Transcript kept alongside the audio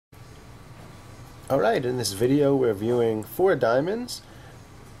Alright, in this video we're viewing 4 diamonds.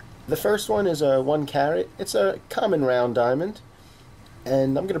 The first one is a 1 carat. It's a common round diamond.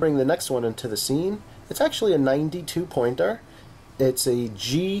 And I'm going to bring the next one into the scene. It's actually a 92 pointer. It's a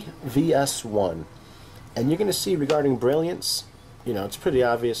G VS1. And you're going to see regarding brilliance, you know, it's pretty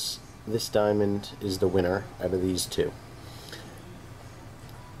obvious this diamond is the winner out of these two.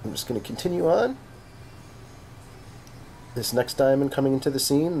 I'm just going to continue on. This next diamond coming into the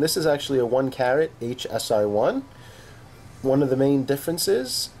scene, this is actually a 1 carat H SI1. One of the main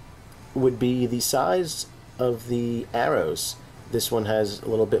differences would be the size of the arrows. This one has a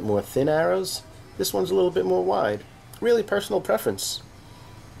little bit more thin arrows. This one's a little bit more wide. Really personal preference.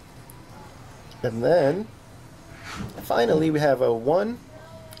 And then, finally, we have a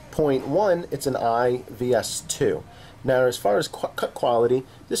 1.1. It's an I VS2. Now, as far as cut quality,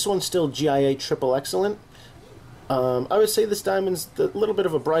 this one's still GIA triple excellent. I would say this diamond's a little bit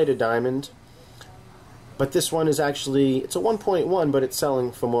of a brighter diamond, but this one is actually, it's a 1.1, but it's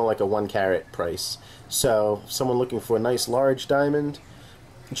selling for more like a 1 carat price. So, someone looking for a nice large diamond,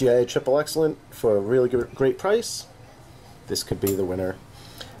 GIA triple excellent, for a really great price, this could be the winner.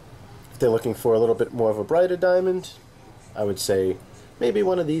 If they're looking for a little bit more of a brighter diamond, I would say maybe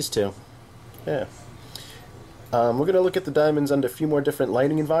one of these two. Yeah. We're going to look at the diamonds under a few more different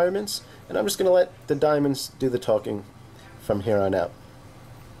lighting environments, and I'm just going to let the diamonds do the talking from here on out.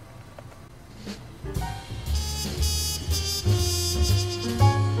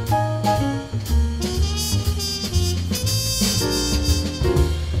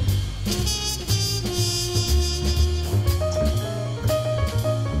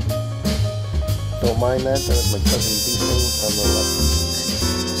 Don't mind that, that was my cousin beefing on the left.